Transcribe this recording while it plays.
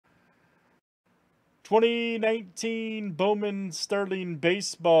2019 Bowman Sterling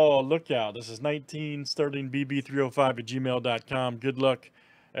Baseball. Look out. This is 19STERLINGBB305 at gmail.com. Good luck.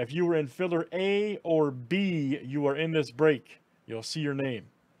 If you were in filler A or B, you are in this break. You'll see your name.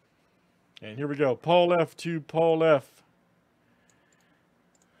 And here we go. Paul F. to Paul F.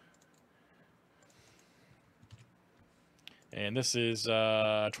 And this is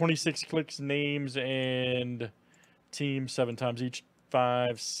 26 clicks, names, and teams 7 times each.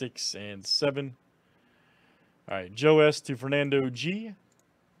 5, 6, and 7. All right, Joe S. to Fernando G.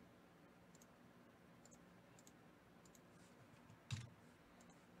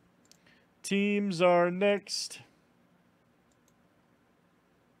 Teams are next.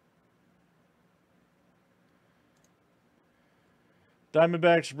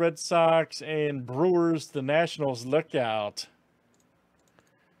 Diamondbacks, Red Sox, and Brewers. The Nationals, look out.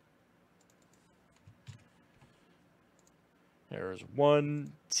 There's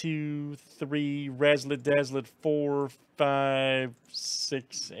 1, 2, 3, Razzlet Dazzlet, 4, 5,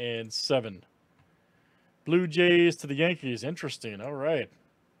 6, and 7. Blue Jays to the Yankees. Interesting. All right.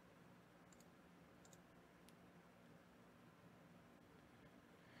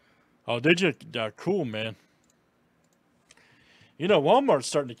 Oh, did you? Cool, man. You know, Walmart's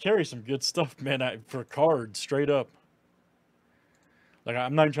starting to carry some good stuff, man, for cards, straight up. Like,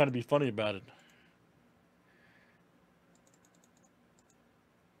 I'm not even trying to be funny about it.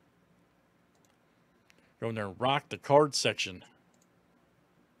 Go in there and rock the card section.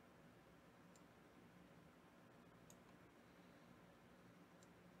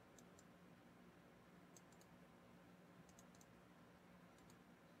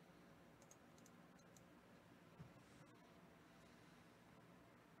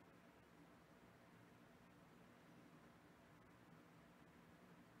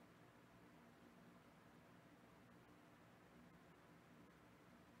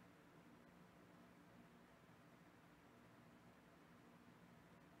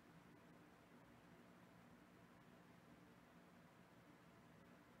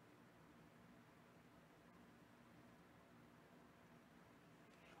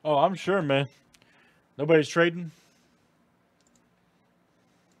 Oh, I'm sure, man. Nobody's trading.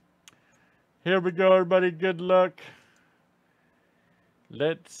 Here we go, everybody. Good luck.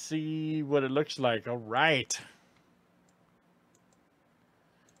 Let's see what it looks like. All right.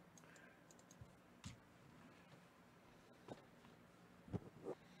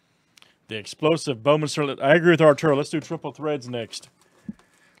 The explosive Bowman Sterling. I agree with Arturo. Let's do triple threads next.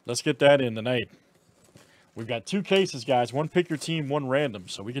 Let's get that in tonight. We've got 2 cases, guys. 1 pick your team, 1 random.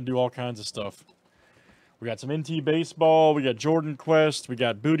 So we can do all kinds of stuff. We got some NT baseball. We got Jordan Quest. We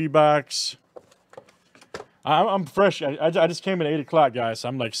got Booty Box. I'm fresh. I just came at 8 o'clock, guys. So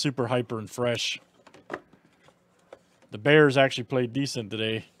I'm like super hyper and fresh. The Bears actually played decent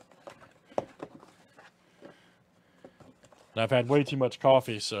today. And I've had way too much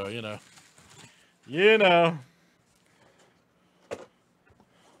coffee, so, you know. You know.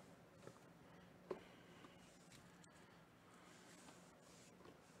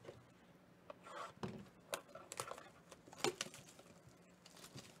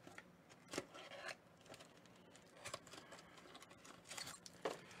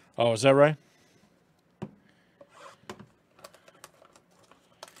 Oh, is that right?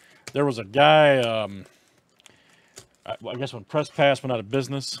 There was a guy, I guess when Press Pass went out of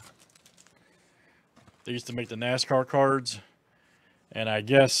business, they used to make the NASCAR cards, and I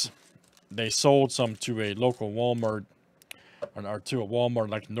guess they sold some to a local Walmart, or to a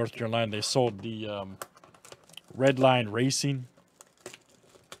Walmart like in North Carolina. They sold the Red Line Racing,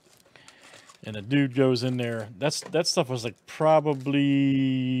 and the dude goes in there. That stuff was like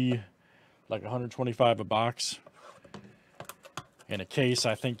probably like $125 a box. And a case,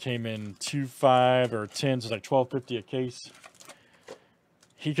 I think, came in 2.5 or 10, so it's like $12.50 a case.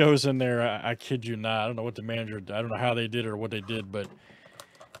 He goes in there, I kid you not. I don't know what the manager, I don't know how they did it or what they did, but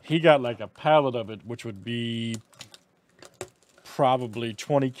he got like a pallet of it, which would be probably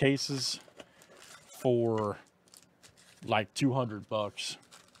 20 cases for like $200.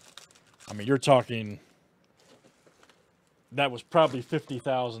 I mean, you're talking, that was probably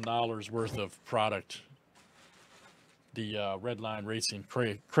 $50,000 worth of product. The Red Line Racing,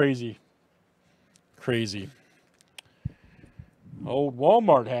 crazy. Old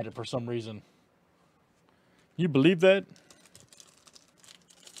Walmart had it for some reason. You believe that?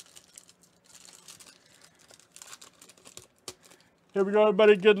 Here we go,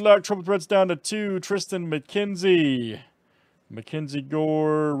 everybody. Good luck. Triple threats down to 2. Tristan McKenzie. Mackenzie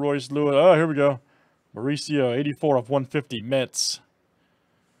Gore, Royce Lewis. Oh, here we go. Mauricio, 84 of 150 Mets.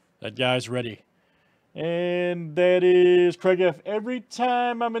 That guy's ready. And that is Craig F. Every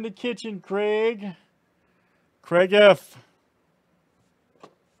time I'm in the kitchen, Craig, Craig F.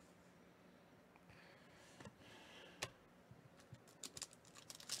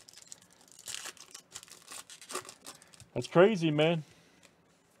 That's crazy, man.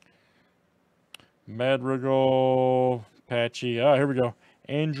 Madrigal, Patchy. Ah, here we go.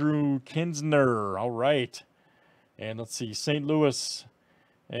 Andrew Kinsner. All right. And let's see, St. Louis.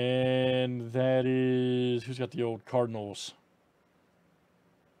 And that is, who's got the old Cardinals?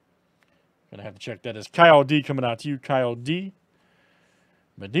 Gonna have to check that. Is Kyle D coming out to you, Kyle D.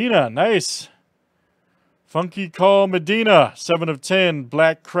 Medina, nice. Funky Call Medina, 7 of 10,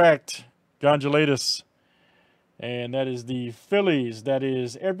 black cracked, Gondolatus. And that is the Phillies. That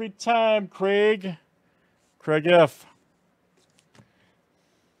is every time, Craig. Craig F.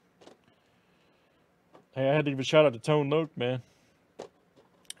 Hey, I had to give a shout out to Tone Loke, man.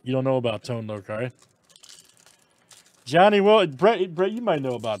 You don't know about Tone Loke, all right? Johnny, well, Brett, you might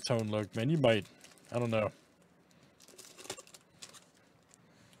know about Tone Loke, man. You might. I don't know.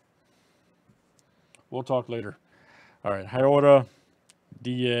 We'll talk later. All right, Hyota,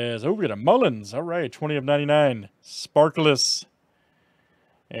 Diaz. Oh, we got a Mullins. All right, 20 of 99. Sparkless.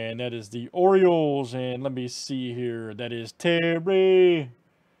 And that is the Orioles. And let me see here. That is Terry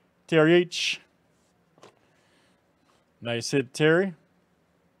H. Nice hit, Terry.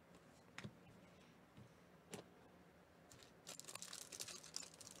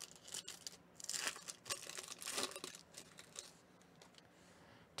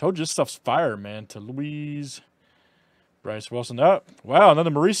 Told you this stuff's fire, man. To Louise. Bryce Wilson. Up. Oh, wow,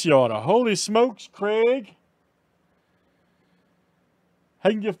 another Mauricio auto. Holy smokes, Craig. How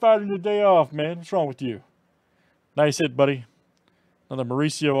you can get fired on your day off, man? What's wrong with you? Nice hit, buddy. Another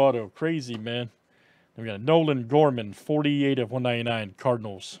Mauricio auto. Crazy, man. Then we got a Nolan Gorman, 48 of 199,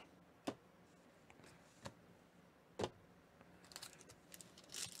 Cardinals.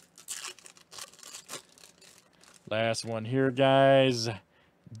 Last one here, guys.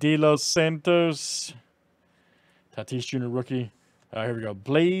 De Los Santos. Tatis Jr. rookie. Here we go.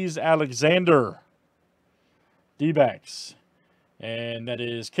 Blaze Alexander. D-backs. And that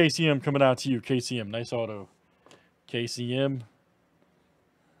is KCM coming out to you. KCM. Nice auto. KCM.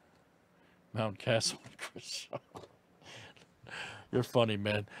 Mount Castle. You're funny,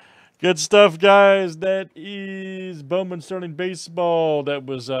 man. Good stuff, guys. That is Bowman Sterling Baseball. That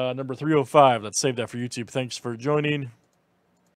was number 305. Let's save that for YouTube. Thanks for joining.